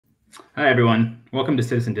Hi, everyone. Welcome to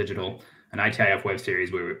Citizen Digital, an ITIF web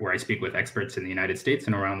series where I speak with experts in the United States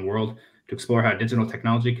and around the world to explore how digital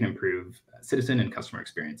technology can improve citizen and customer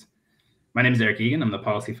experience. My name is Eric Egan. I'm the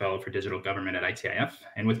Policy Fellow for Digital Government at ITIF,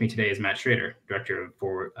 and with me today is Matt Schrader, Director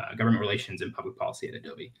for Government Relations and Public Policy at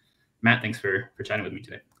Adobe. Matt, thanks for chatting with me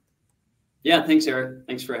today. Yeah, thanks, Eric.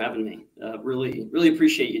 Thanks for having me. Really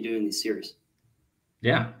appreciate you doing these series.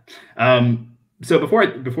 Yeah. So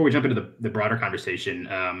before we jump into the broader conversation,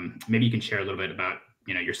 maybe you can share a little bit about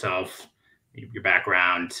yourself, your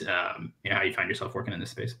background, how you find yourself working in this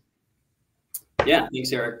space. Yeah,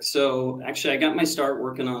 thanks, Eric. So actually, I got my start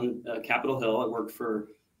working on Capitol Hill. I worked for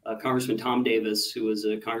Congressman Tom Davis, who was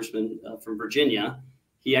a congressman from Virginia.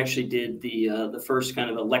 He actually did the first kind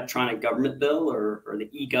of electronic government bill, or the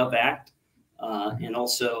eGov Act, and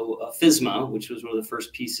also FISMA, which was one of the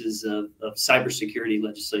first pieces of cybersecurity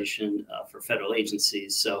legislation for federal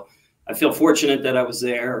agencies. So I feel fortunate that I was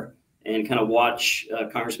there and kind of watch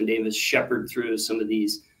Congressman Davis shepherd through some of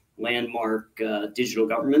these landmark digital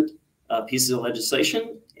government pieces of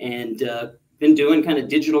legislation, and been doing kind of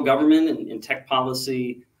digital government and tech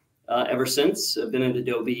policy ever since. I've been at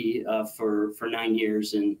Adobe for 9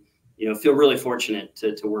 years, and feel really fortunate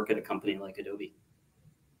to work at a company like Adobe.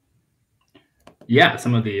 Yeah,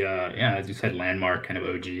 some of the as you said, landmark kind of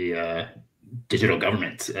OG digital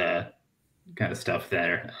government kind of stuff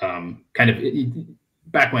there. Kind of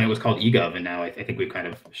back when it was called eGov, and now I think we've kind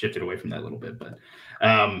of shifted away from that a little bit. But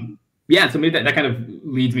yeah, so maybe that kind of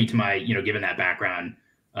leads me to my, given that background,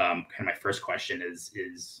 kind of my first question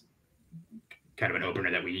is kind of an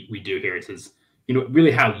opener that we do here. It says,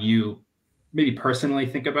 really how you maybe personally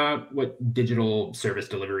think about what digital service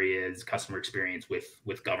delivery is, customer experience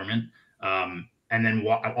with government. And then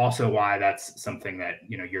also why that's something that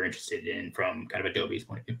you're interested in from kind of Adobe's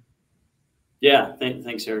point of view. Yeah,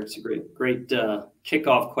 thanks, Eric. It's a great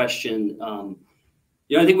kickoff question. I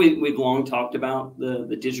think we've long talked about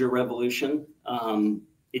the digital revolution.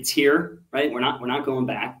 It's here, right? We're not going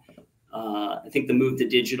back. I think the move to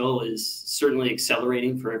digital is certainly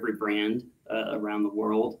accelerating for every brand around the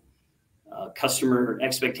world. Customer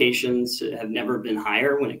expectations have never been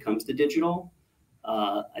higher when it comes to digital.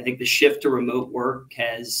 I think the shift to remote work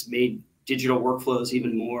has made digital workflows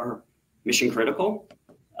even more mission critical,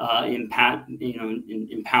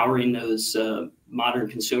 empowering those modern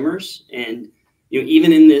consumers. And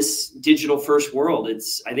even in this digital first world,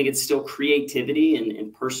 I think it's still creativity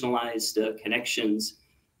and personalized connections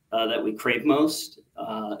that we crave most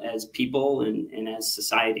as people and as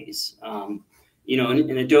societies. And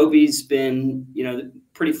Adobe's been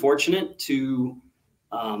pretty fortunate to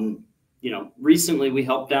recently we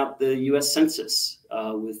helped out the U.S. Census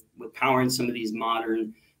with powering some of these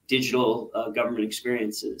modern digital government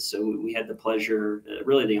experiences. So we had the pleasure,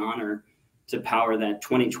 really the honor, to power that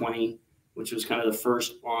 2020, which was kind of the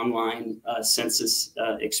first online census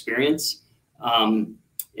experience, and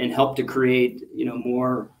help to create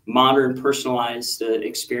more modern, personalized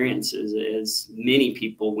experiences as many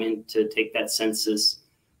people went to take that census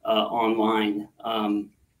online.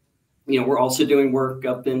 We're also doing work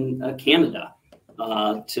up in Canada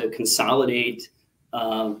to consolidate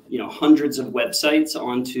hundreds of websites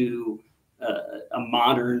onto a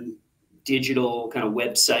modern digital kind of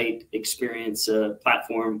website experience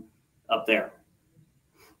platform up there.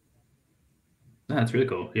 That's really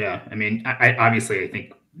cool. Yeah, I mean, I obviously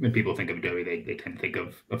think when people think of Adobe, they tend to think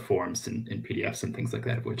of forms and PDFs and things like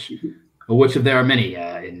that, which there are many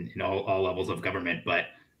in all levels of government. But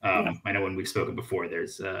I know when we've spoken before,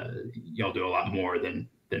 there's y'all do a lot more than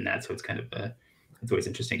that. So it's kind of it's always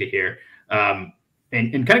interesting to hear.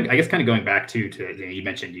 And kind of, I guess, kind of going back to you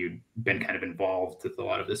mentioned you'd been kind of involved with a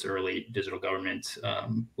lot of this early digital government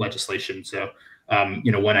legislation. So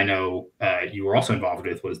one I know you were also involved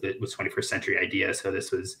with was 21st Century Idea. So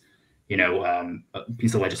this was a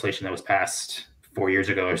piece of legislation that was passed 4 years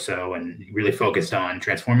ago or so, and really focused on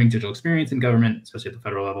transforming digital experience in government, especially at the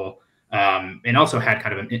federal level, and also had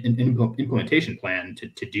kind of an implementation plan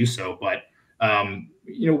to do so. But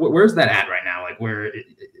where's that at right now? Like, where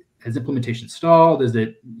has implementation stalled? Is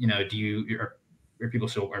it are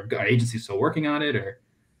agencies still working on it, or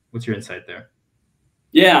what's your insight there?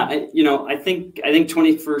 Yeah, I think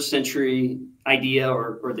 21st Century Idea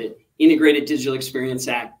or the Integrated Digital Experience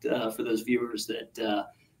Act, for those viewers that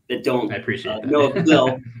don't know the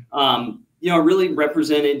bill, really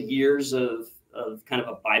represented years of kind of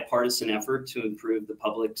a bipartisan effort to improve the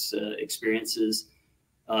public's experiences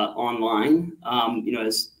online.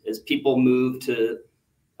 As people move to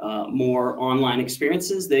more online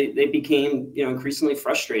experiences, they became increasingly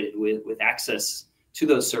frustrated with access to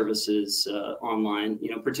those services online.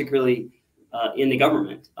 Particularly in the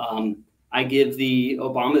government. I give the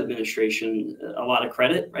Obama administration a lot of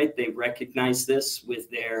credit, right? They recognized this with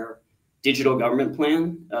their digital government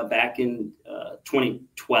plan back in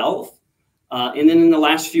 2012. And then in the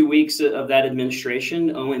last few weeks of that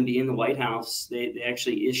administration, OMB in the White House, they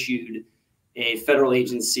actually issued a federal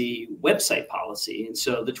agency website policy. And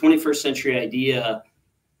so the 21st Century Idea,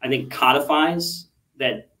 I think, codifies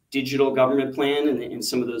that digital government plan and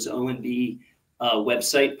some of those OMB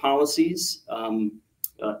website policies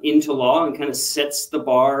into law, and kind of sets the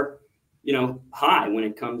bar, high when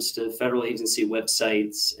it comes to federal agency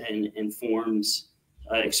websites and forms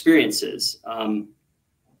experiences.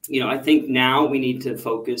 I think now we need to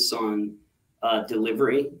focus on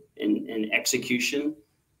delivery and execution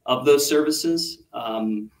of those services.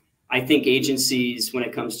 I think agencies, when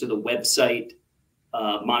it comes to the website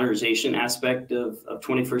modernization aspect of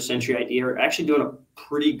 21st Century Idea, are actually doing a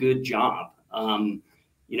pretty good job.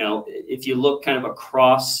 If you look kind of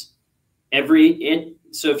across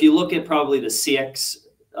so if you look at probably the CX,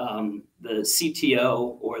 the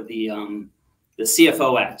CTO or the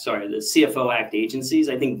CFO Act, the CFO Act agencies,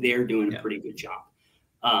 I think they're doing a pretty good job.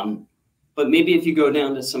 But maybe if you go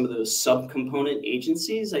down to some of those subcomponent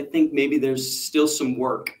agencies, I think maybe there's still some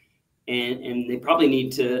work, and they probably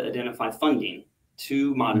need to identify funding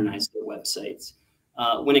to modernize their websites.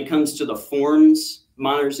 When it comes to the forms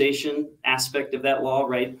modernization aspect of that law,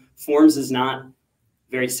 right? Forms is not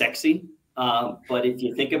very sexy, but if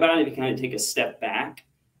you think about it, if you kind of take a step back,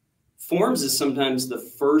 forms is sometimes the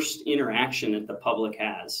first interaction that the public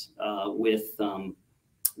has with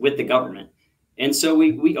the government. And so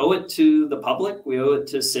we owe it to the public, we owe it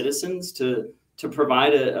to citizens to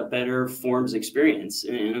provide a better forms experience.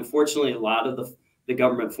 And unfortunately, a lot of the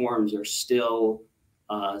government forms are still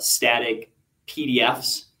static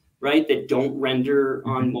PDFs, right, that don't render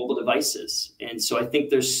on mobile devices. And so I think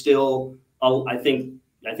there's still, I think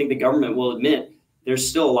the government will admit there's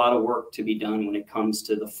still a lot of work to be done when it comes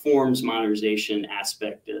to the forms modernization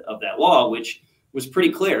aspect of that law, which was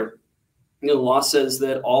pretty clear. The law says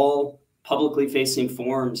that all publicly facing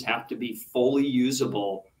forms have to be fully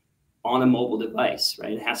usable on a mobile device,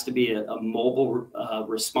 right? It has to be a mobile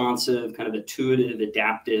responsive, kind of intuitive,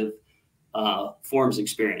 adaptive forms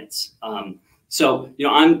experience. So,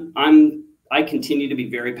 I continue to be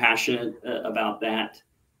very passionate about that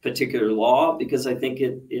particular law, because I think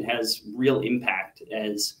it has real impact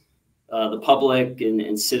as the public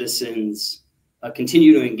and citizens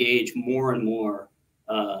continue to engage more and more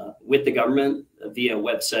with the government via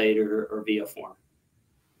website or via form.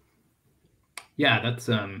 Yeah, that's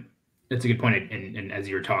a good point. And as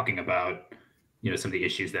you were talking about, some of the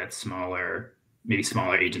issues that maybe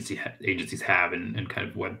smaller agencies have and kind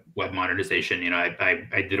of web modernization.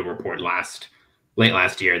 I did a report late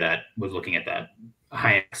last year that was looking at that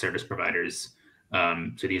high-end service providers.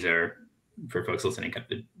 So these are, for folks listening, kind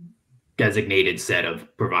of the designated set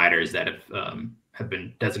of providers that have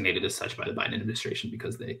been designated as such by the Biden administration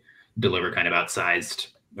because they deliver kind of outsized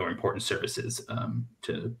or important services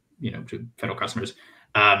to federal customers.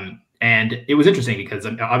 And it was interesting because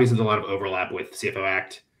obviously there's a lot of overlap with CFO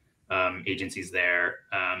Act agencies there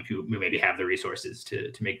who maybe have the resources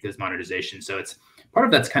to make this modernization. So it's part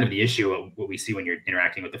of that's kind of the issue of what we see when you're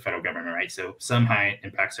interacting with the federal government, right? So some high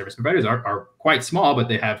impact service providers are quite small, but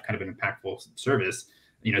they have kind of an impactful service,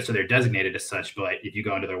 so they're designated as such. But if you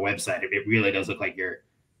go onto their website, it really does look like you're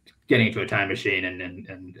getting into a time machine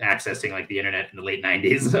and accessing like the internet in the late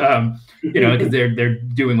 90s, because they're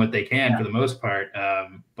doing what they can for the most part.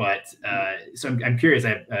 So I'm curious, I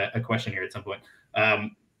have a question here at some point.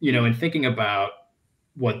 In thinking about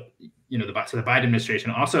what, the Biden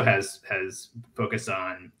administration also has focused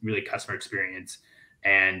on really customer experience,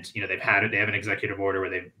 and they have an executive order where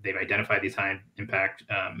they've identified these high impact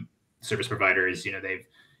service providers.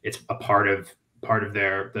 It's a part of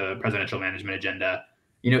the presidential management agenda.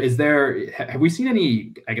 Have we seen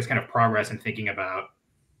any, I guess, kind of progress in thinking about,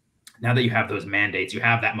 now that you have those mandates, you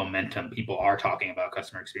have that momentum, people are talking about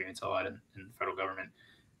customer experience a lot in the federal government.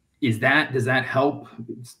 Does that help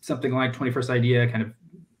something like 21st Idea kind of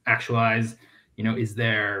actualize?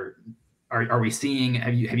 Are we seeing,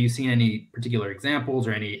 have you seen any particular examples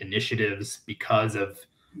or any initiatives because of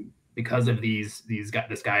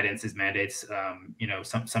this guidance, these mandates,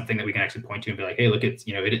 something that we can actually point to and be like, hey, look, it's,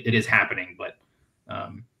 it is happening, but.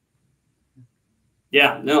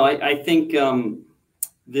 I think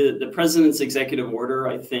the president's executive order,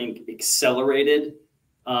 I think, accelerated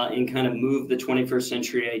and kind of moved the 21st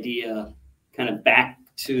Century Idea kind of back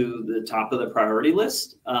to the top of the priority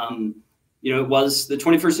list. It was, the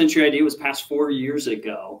 21st Century Idea was passed 4 years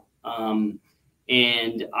ago. And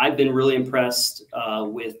And I've been really impressed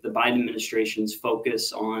with the Biden administration's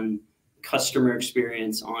focus on customer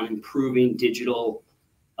experience, on improving digital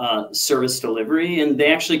service delivery. And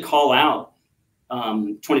they actually call out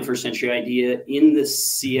 21st Century Idea in the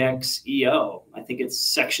CXEO. I think it's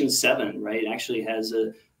section 7, right? It actually has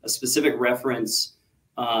a specific reference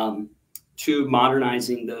to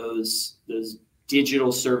modernizing those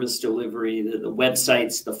digital service delivery, the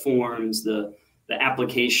websites, the forms, the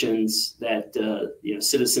applications that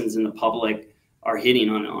citizens and the public are hitting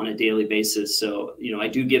on a daily basis. So I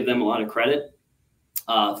do give them a lot of credit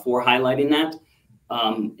for highlighting that.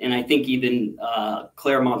 And I think even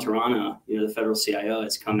Claire Monterana, the federal CIO,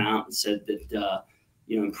 has come out and said that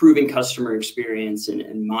improving customer experience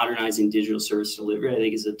and modernizing digital service delivery, I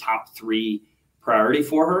think, is a top 3 priority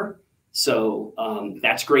for her. So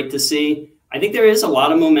that's great to see. I think there is a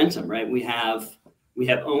lot of momentum, right? We have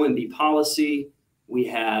OMB policy, we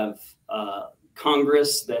have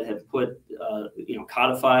Congress that have put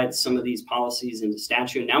codified some of these policies into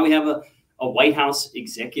statute. Now we have a White House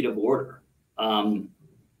executive order.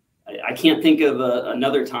 I can't think of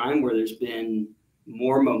another time where there's been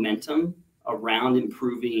more momentum around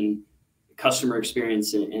improving customer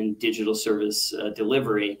experience and digital service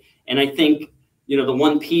delivery. And I think, the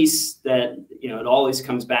one piece that, it always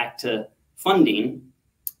comes back to funding.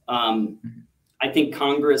 I think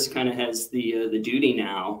Congress kind of has the duty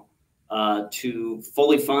now to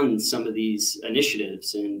fully fund some of these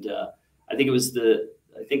initiatives. And I think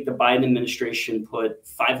the Biden administration put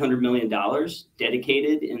 $500 million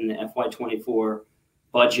dedicated in the FY24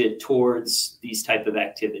 budget towards these type of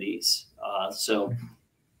activities. So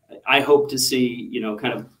I hope to see,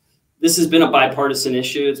 this has been a bipartisan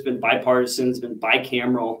issue. It's been bipartisan. It's been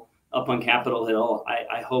bicameral up on Capitol Hill.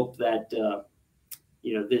 I hope that,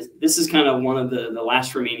 this is kind of one of the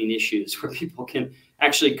last remaining issues where people can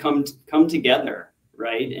actually come together,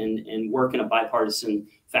 right, and work in a bipartisan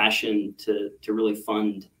fashion to really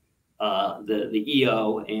fund the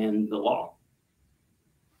EO and the law.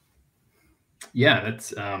 Yeah,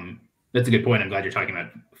 that's a good point. I'm glad you're talking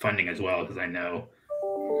about funding as well, because I know,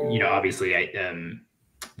 obviously,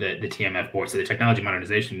 the TMF board, so the Technology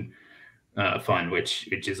Modernization Fund, which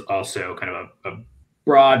is also kind of a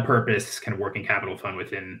broad purpose kind of working capital fund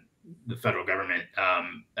within the federal government.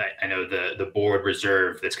 I know the board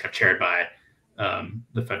reserve that's kind of chaired by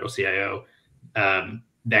the federal CIO.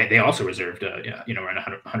 They also reserved around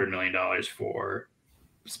 $100 million for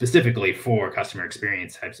specifically for customer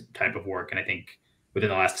experience type of work. And I think within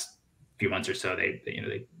the last few months or so, I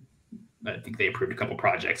think they approved a couple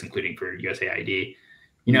projects, including for USAID.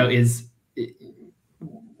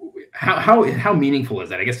 How meaningful is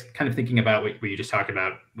that? I guess kind of thinking about what you just talked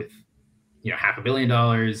about with $500 million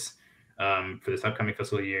for this upcoming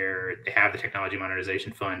fiscal year. They have the Technology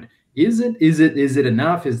Modernization Fund. Is it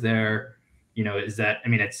enough? Is there is that, I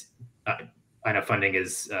mean, it's I know funding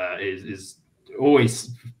is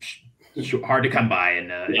always hard to come by in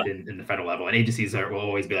the federal level, and agencies will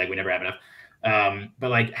always be like, we never have enough.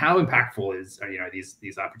 But like, how impactful are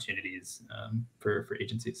these opportunities for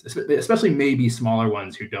agencies, especially maybe smaller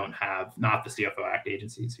ones who don't have, not the CFO Act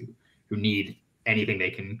agencies who need anything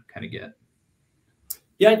they can kind of get?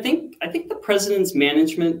 Yeah, I think the president's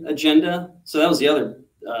management agenda. So that was the other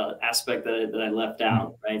aspect that I left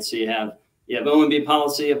out, right? So you have OMB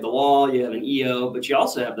policy, you have the law, you have an EO, but you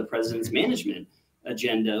also have the president's management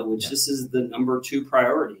agenda, which this is the number 2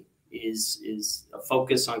 priority, is a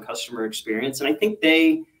focus on customer experience. And I think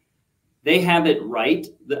they have it right.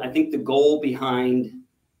 I think the goal behind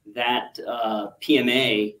that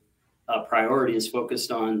PMA priority is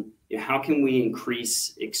focused on how can we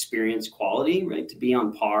increase experience quality, right, to be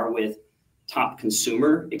on par with top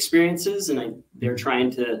consumer experiences. And they're trying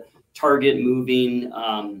to target moving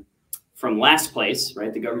from last place,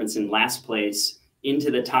 right? The government's in last place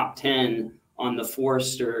into the top 10 on the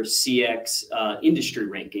Forrester CX industry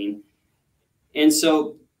ranking. And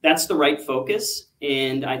so that's the right focus.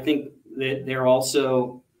 And I think that they're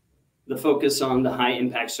also, the focus on the high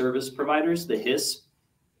impact service providers, the HISP,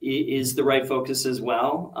 is the right focus as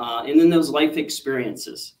well. And then those life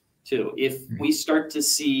experiences too. If we start to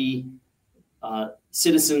see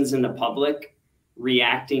citizens in the public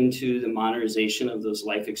reacting to the modernization of those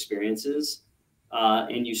life experiences,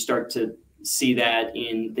 and you start to see that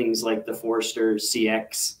in things like the Forrester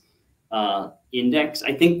CX index,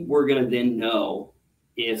 I think we're going to then know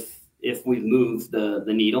if we've moved the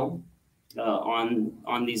needle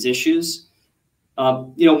on these issues.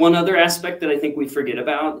 One other aspect that I think we forget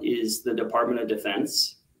about is the Department of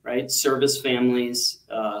Defense, right? Service families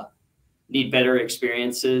need better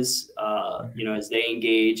experiences, as they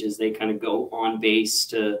engage, as they kind of go on base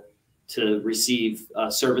to to receive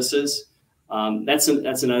services. That's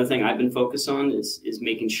another thing I've been focused on is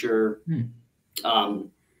making sure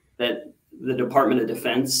that the Department of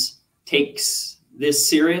Defense takes this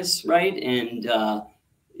serious, right? And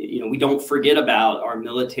we don't forget about our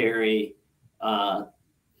military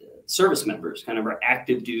service members, kind of our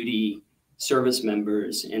active duty service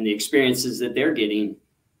members, and the experiences that they're getting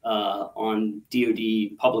on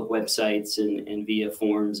DoD public websites and via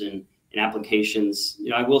forms and applications.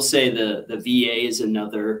 I will say the VA is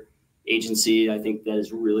another agency I think that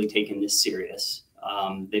has really taken this serious.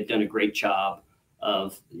 They've done a great job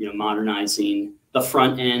of modernizing the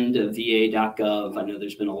front end of va.gov. I know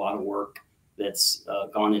there's been a lot of work that's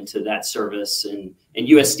gone into that service, and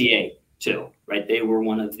USDA too, right? They were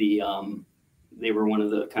one of the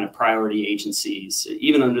kind of priority agencies,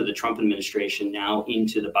 even under the Trump administration, now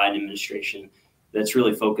into the Biden administration, that's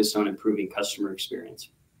really focused on improving customer experience.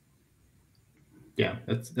 Yeah,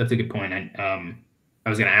 that's a good point. I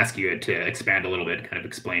was going to ask you to expand a little bit, kind of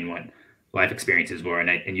explain what life experiences were,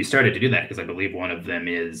 and you started to do that because I believe one of them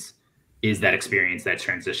is that experience, that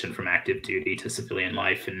transition from active duty to civilian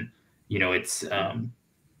life, and it's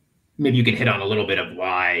maybe you can hit on a little bit of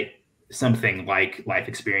why something like life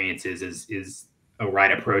experiences is a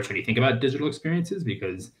right approach when you think about digital experiences,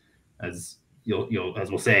 because as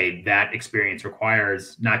we'll say, that experience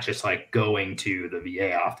requires not just like going to the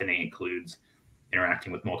VA. Often it includes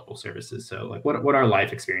interacting with multiple services. So like what are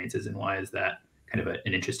life experiences, and why is that kind of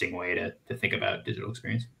an interesting way to think about digital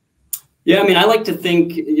experience? Yeah, I mean, I like to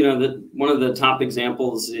think, that one of the top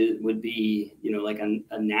examples would be, like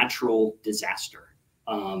a natural disaster.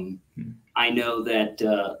 I know that,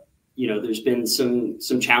 there's been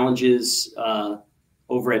some challenges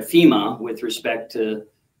over at FEMA with respect to,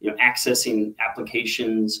 accessing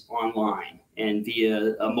applications online and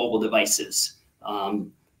via mobile devices.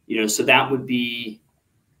 So that would be,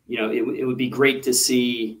 it would be great to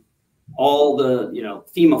see all the,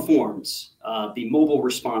 FEMA forms be mobile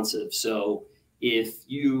responsive. So if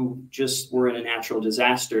you just were in a natural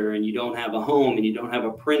disaster and you don't have a home and you don't have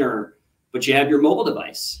a printer, but you have your mobile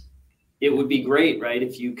device, it would be great, right?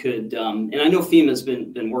 If you could, and I know FEMA's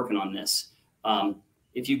been working on this,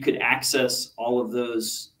 if you could access all of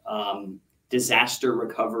those disaster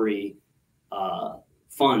recovery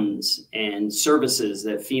funds and services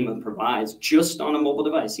that FEMA provides just on a mobile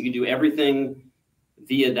device. You can do everything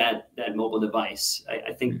via that mobile device.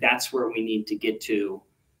 I think that's where we need to get to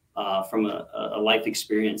from a life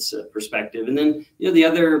experience perspective. And then, the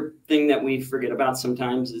other thing that we forget about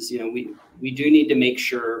sometimes is, we do need to make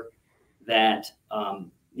sure that,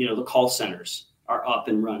 the call centers are up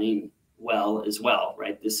and running well as well,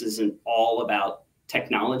 right? This isn't all about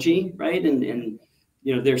technology, right? And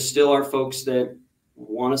there still are folks that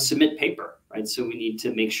want to submit paper, right? So we need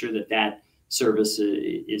to make sure that service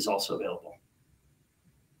is also available.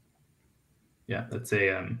 Yeah, that's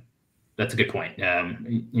a good point.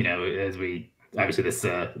 As we obviously this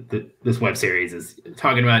web series is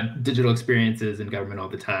talking about digital experiences in government all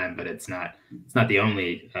the time, but it's not the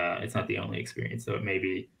only experience. So it may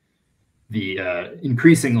be the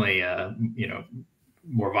increasingly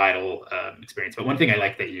more vital experience. But one thing I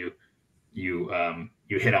like that you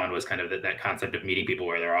hit on was kind of that concept of meeting people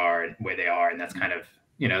where they are, and that's kind of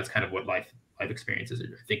it's kind of what life experiences are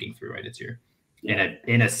thinking through, right? It's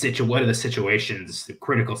what are the situations, the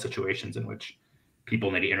critical situations in which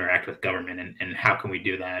people need to interact with government, and how can we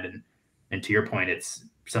do that? And to your point, it's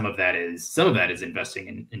some of that is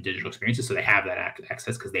investing in digital experiences, so they have that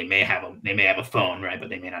access, because they may have a phone, right, but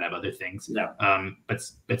they may not have other things. Yeah.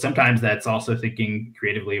 But sometimes that's also thinking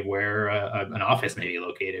creatively of where an office may be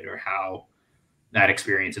located, or how that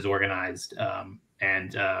experience is organized.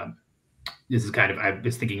 This is kind of, I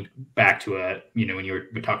was thinking back to when you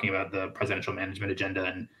were talking about the presidential management agenda,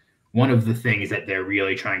 and one of the things that they're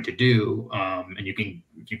really trying to do, and if you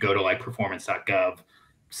go to like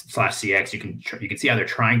performance.gov/CX, you can see how they're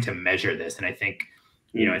trying to measure this. And I think,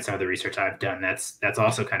 in some of the research I've done, that's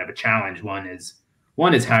also kind of a challenge. One is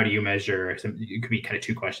how do you measure, it could be kind of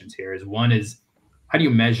two questions here. One is, how do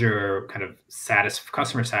you measure kind of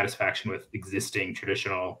customer satisfaction with existing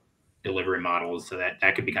traditional delivery models? So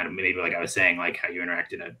that could be kind of maybe like I was saying, like how you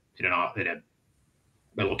interact in a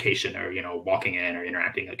location, or walking in or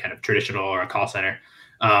interacting a kind of traditional or a call center.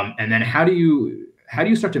 And then how do you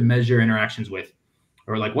start to measure interactions with,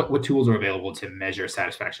 or like what tools are available to measure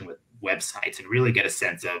satisfaction with websites, and really get a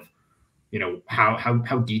sense of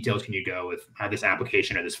how detailed can you go with how this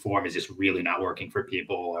application or this form is just really not working for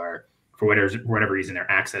people, or for whatever reason they're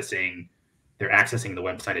accessing the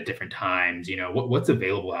website at different times. What's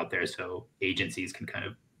available out there so agencies can kind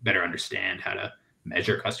of better understand how to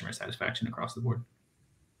measure customer satisfaction across the board.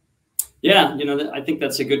 Yeah, I think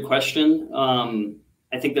that's a good question.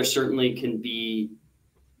 I think there certainly can be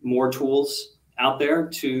more tools out there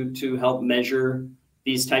to help measure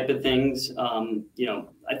these type of things.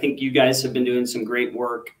 I think you guys have been doing some great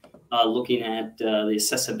work looking at the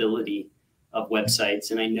accessibility of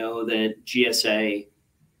websites, and I know that GSA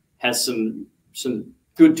has some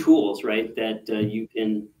good tools, right? That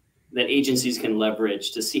that agencies can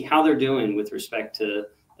leverage to see how they're doing with respect to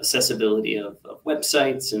accessibility of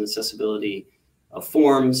websites and accessibility of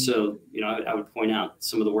forms. So, I would point out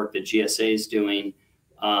some of the work that GSA is doing.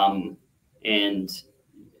 And,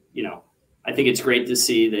 I think it's great to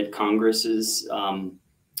see that Congress is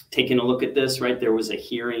taking a look at this, right? There was a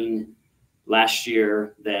hearing last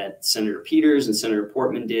year that Senator Peters and Senator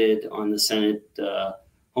Portman did on the Senate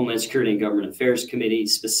Homeland Security and Government Affairs Committee,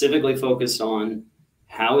 specifically focused on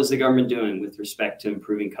how is the government doing with respect to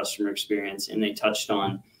improving customer experience. And they touched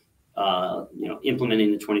on,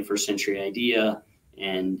 implementing the 21st century idea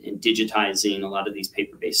and digitizing a lot of these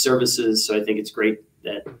paper-based services. So I think it's great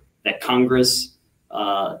that Congress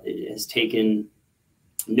has taken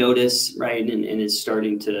notice, right, and is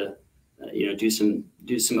starting to, do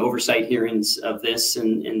some oversight hearings of this,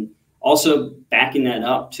 and also backing that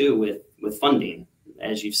up too with funding,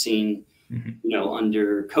 as you've seen.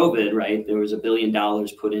 Under COVID, right, there was $1 billion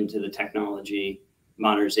put into the Technology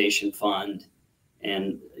Modernization Fund,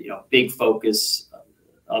 and big focus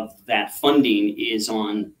of that funding is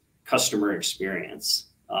on customer experience.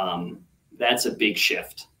 That's a big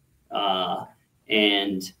shift,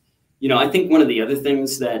 and I think one of the other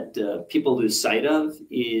things that people lose sight of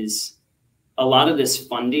is a lot of this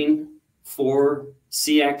funding for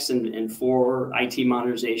CX and for IT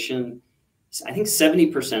modernization. I think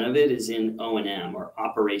 70% of it is in O&M, or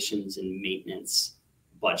operations and maintenance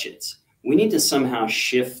budgets. We need to somehow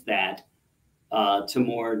shift that to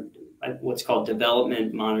more what's called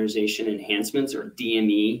development, modernization, enhancements, or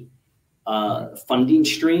DME funding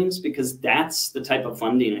streams, because that's the type of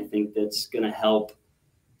funding I think that's going to help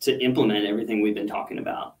to implement everything we've been talking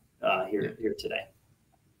about here today.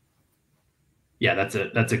 Yeah, that's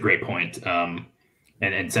a great point.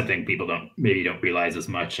 And something people don't realize as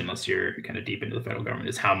much unless you're kind of deep into the federal government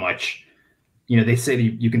is how much, they say that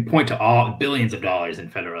you can point to all billions of dollars in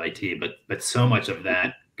federal IT, but so much of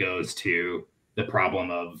that goes to the problem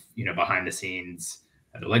of, behind the scenes,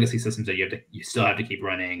 the legacy systems that you still have to keep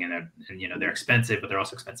running, and they're expensive, but they're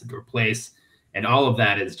also expensive to replace. And all of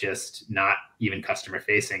that is just not even customer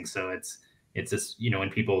facing. So it's this, when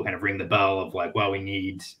people kind of ring the bell of like, well, we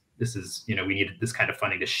need this kind of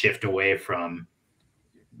funding to shift away from,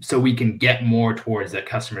 so we can get more towards that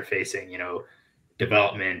customer facing,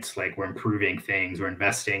 development, like we're improving things, we're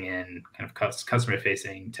investing in kind of customer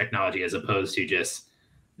facing technology, as opposed to just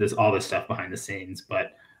all this stuff behind the scenes.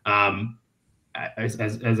 But as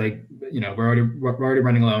I, we're already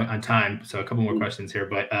running low on time. So a couple more questions here,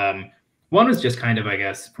 but one was just kind of, I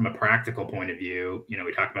guess, from a practical point of view,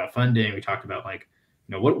 we talked about funding, we talked about like,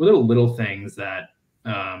 what little things that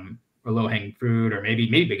or low hanging fruit, or maybe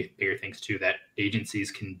bigger things too, that agencies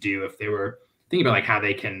can do if they were thinking about like how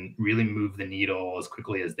they can really move the needle as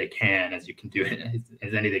quickly as they can, as you can do it,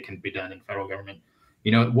 as any that can be done in federal government.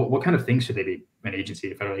 What kind of things should a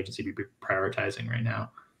federal agency be prioritizing right now?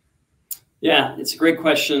 Yeah, it's a great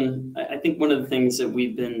question. I think one of the things that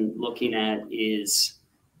we've been looking at is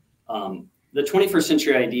the 21st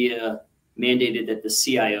century idea mandated that the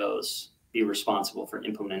CIOs be responsible for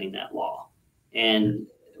implementing that law. And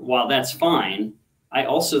while that's fine, I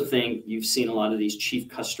also think you've seen a lot of these chief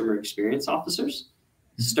customer experience officers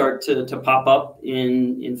start to pop up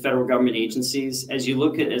in federal government agencies. As I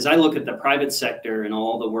look at the private sector and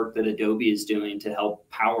all the work that Adobe is doing to help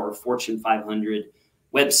power Fortune 500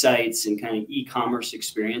 websites and kind of e-commerce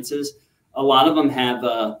experiences, a lot of them have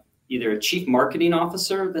either a chief marketing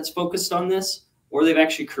officer that's focused on this, or they've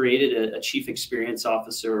actually created a chief experience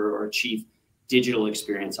officer or a chief digital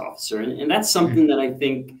experience officer. And that's something that I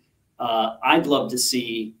think I'd love to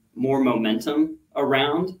see more momentum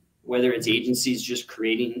around, whether it's agencies just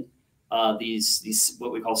creating these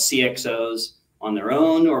what we call CXOs on their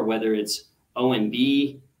own, or whether it's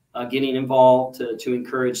OMB getting involved to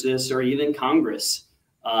encourage this, or even Congress,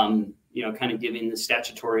 kind of giving the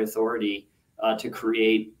statutory authority to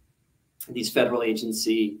create these federal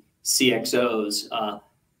agency CXOs.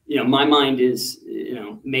 My mind is,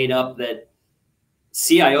 made up that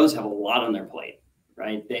CIOs have a lot on their plate,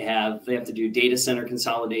 right? They have to do data center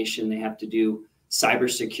consolidation. They have to do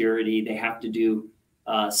cybersecurity. They have to do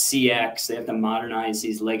CX. They have to modernize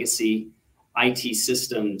these legacy IT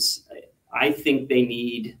systems. I think they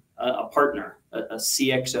need a partner, a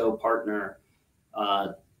CXO partner,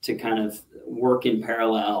 to kind of work in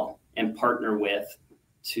parallel and partner with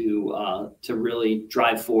to really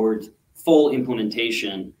drive forward full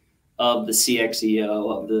implementation of the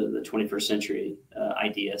CXEO of the 21st century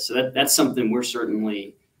idea. So that's something we're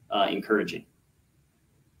certainly encouraging.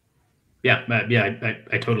 Yeah,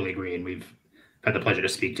 I totally agree, and we've had the pleasure to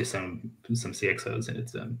speak to some CXOs, and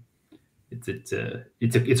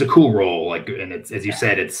it's a cool role. Like, and it's, as you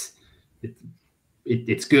said, it's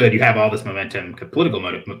good. You have all this momentum, political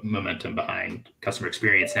momentum behind customer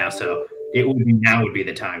experience now. So now would be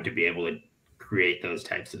the time to be able to create those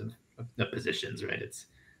types of positions, right? It's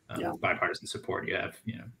bipartisan support you have,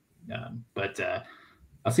 but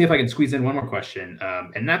I'll see if I can squeeze in one more question.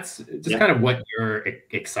 And that's just kind of what you're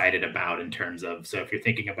excited about in terms of, so if you're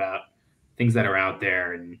thinking about things that are out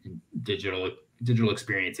there and digital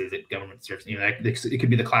experiences that government serves, it could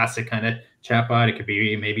be the classic kind of chatbot. It could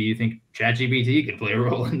be, maybe you think ChatGPT could play a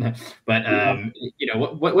role in that, but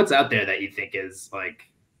what's out there that you think is like,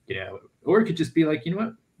 or it could just be like,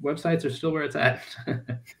 websites are still where it's at.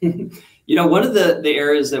 One of the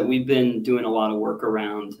areas that we've been doing a lot of work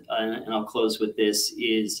around, and I'll close with this,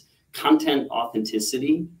 is content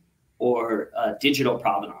authenticity or digital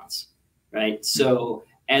provenance, right? So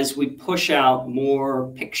as we push out more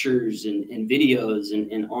pictures and videos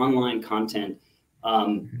and online content,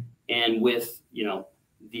 and with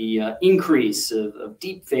the increase of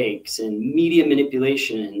deep fakes and media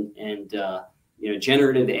manipulation and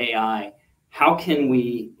generative AI, how can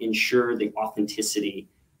we ensure the authenticity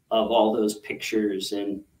of all those pictures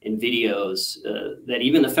and videos that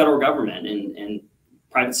even the federal government and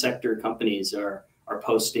private sector companies are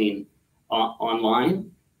posting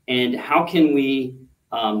online? And how can we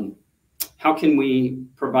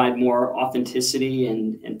provide more authenticity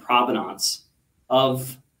and provenance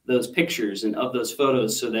of those pictures and of those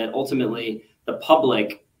photos, so that ultimately the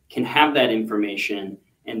public can have that information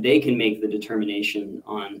and they can make the determination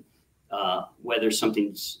on whether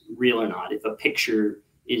something's real or not, if a picture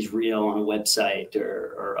is real on a website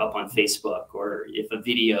or up on Facebook, or if a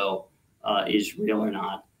video is real or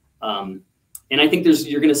not. And I think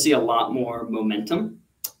you're going to see a lot more momentum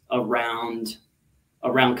around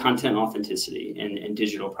content authenticity and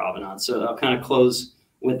digital provenance. So I'll kind of close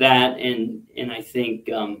with that. And I think,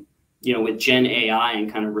 with Gen AI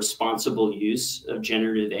and kind of responsible use of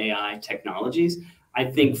generative AI technologies, I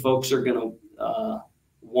think folks are going to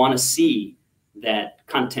want to see that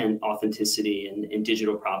content authenticity and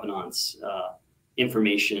digital provenance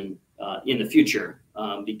information in the future,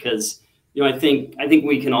 because I think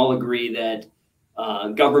we can all agree that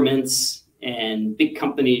governments and big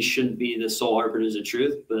companies shouldn't be the sole arbiters of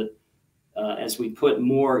truth, but as we put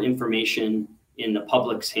more information in the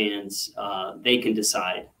public's hands, they can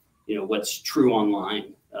decide what's true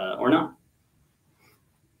online or not.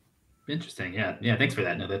 Interesting. Yeah. Thanks for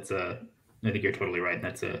that. No, that's I think you're totally right.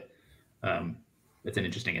 That's an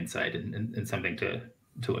interesting insight and something to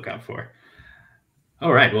look out for.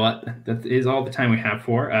 All right. Well, that is all the time we have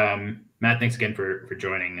for. Matt, thanks again for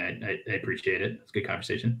joining. I appreciate it. It's a good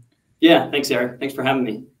conversation. Yeah. Thanks, Eric. Thanks for having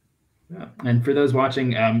me. Yeah. And for those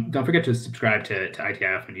watching, don't forget to subscribe to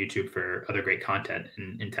ITF on YouTube for other great content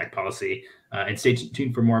in tech policy, and stay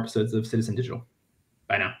tuned for more episodes of Citizen Digital.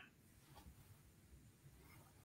 Bye now.